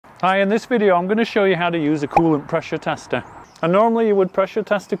Hi, in this video I'm going to show you how to use a coolant pressure tester. And normally you would pressure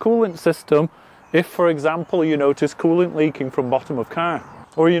test a coolant system if, for example, you notice coolant leaking from bottom of car,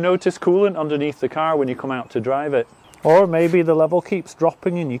 or you notice coolant underneath the car when you come out to drive it, or maybe the level keeps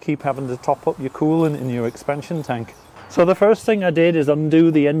dropping and you keep having to top up your coolant in your expansion tank. So the first thing I did is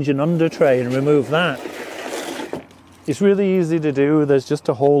undo the engine under tray and remove that. It's really easy to do. There's just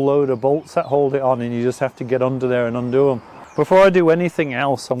a whole load of bolts that hold it on and you just have to get under there and undo them. Before I do anything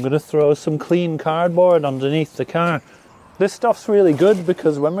else, I'm going to throw some clean cardboard underneath the car. This stuff's really good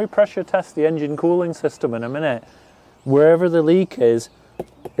because when we pressure test the engine cooling system in a minute, wherever the leak is,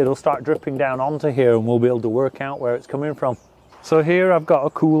 it'll start dripping down onto here and we'll be able to work out where it's coming from. So here I've got a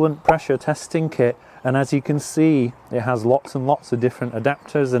coolant pressure testing kit, and as you can see, it has lots and lots of different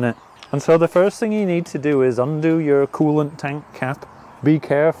adapters in it. And so the first thing you need to do is undo your coolant tank cap. Be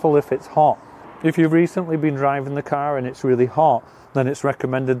careful if it's hot. If you've recently been driving the car and it's really hot, then it's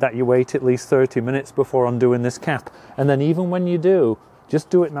recommended that you wait at least 30 minutes before undoing this cap. And then even when you do, just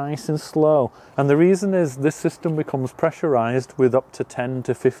do it nice and slow. And the reason is this system becomes pressurized with up to 10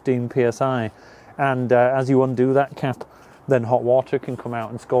 to 15 psi. And as you undo that cap, then hot water can come out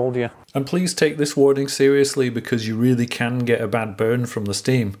and scald you. And please take this warning seriously because you really can get a bad burn from the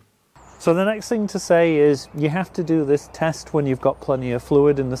steam. So the next thing to say is you have to do this test when you've got plenty of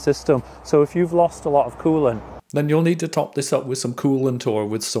fluid in the system. So if you've lost a lot of coolant, then you'll need to top this up with some coolant or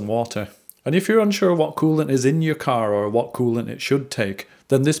with some water. And if you're unsure what coolant is in your car or what coolant it should take,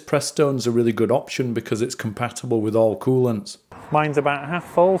 then this Prestone's a really good option because it's compatible with all coolants. Mine's about half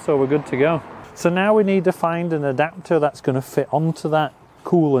full, so we're good to go. So now we need to find an adapter that's going to fit onto that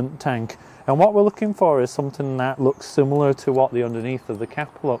coolant tank. And what we're looking for is something that looks similar to what the underneath of the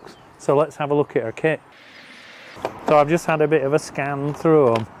cap looks. So let's have a look at our kit. So I've just had a bit of a scan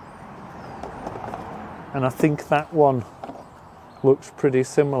through them, and I think that one looks pretty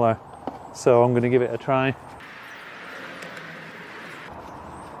similar. So I'm going to give it a try.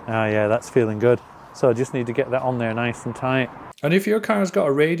 Ah yeah, that's feeling good. So I just need to get that on there nice and tight. And if your car's got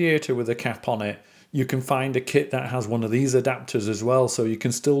a radiator with a cap on it, you can find a kit that has one of these adapters as well, so you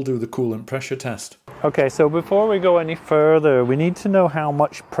can still do the coolant pressure test. Okay, so before we go any further, we need to know how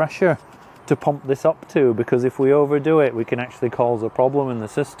much pressure to pump this up to, because if we overdo it, we can actually cause a problem in the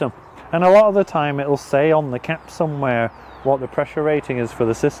system. And a lot of the time it'll say on the cap somewhere what the pressure rating is for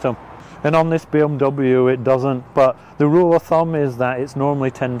the system. And on this BMW it doesn't, but the rule of thumb is that it's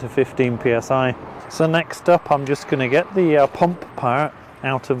normally 10 to 15 psi. So next up I'm just going to get the pump part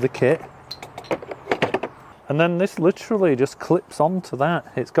out of the kit. And then this literally just clips onto that.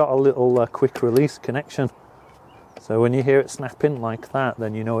 It's got a little quick release connection. So when you hear it snapping like that,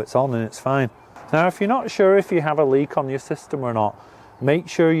 then you know it's on and it's fine. Now if you're not sure if you have a leak on your system or not, make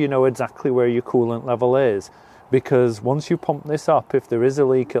sure you know exactly where your coolant level is. Because once you pump this up, if there is a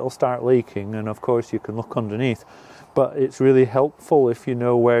leak, it'll start leaking. And of course you can look underneath. But it's really helpful if you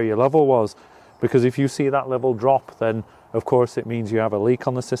know where your level was. Because if you see that level drop, then of course it means you have a leak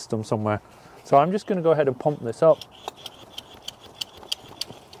on the system somewhere. So I'm just going to go ahead and pump this up.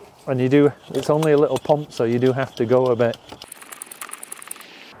 And it's only a little pump, so you do have to go a bit.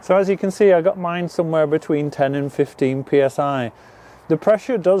 So as you can see, I got mine somewhere between 10 and 15 psi. The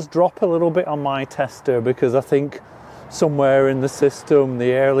pressure does drop a little bit on my tester because I think somewhere in the system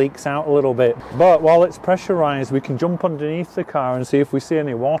the air leaks out a little bit. But while it's pressurized, we can jump underneath the car and see if we see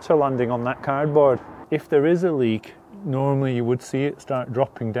any water landing on that cardboard. If there is a leak, normally you would see it start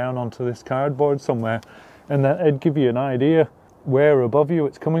dropping down onto this cardboard somewhere, and that'd give you an idea where above you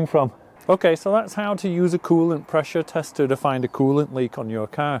it's coming from. Okay, so that's how to use a coolant pressure tester to find a coolant leak on your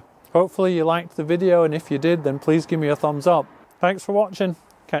car. Hopefully you liked the video, and if you did, then please give me a thumbs up. Thanks for watching.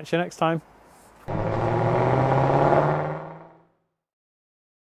 Catch you next time.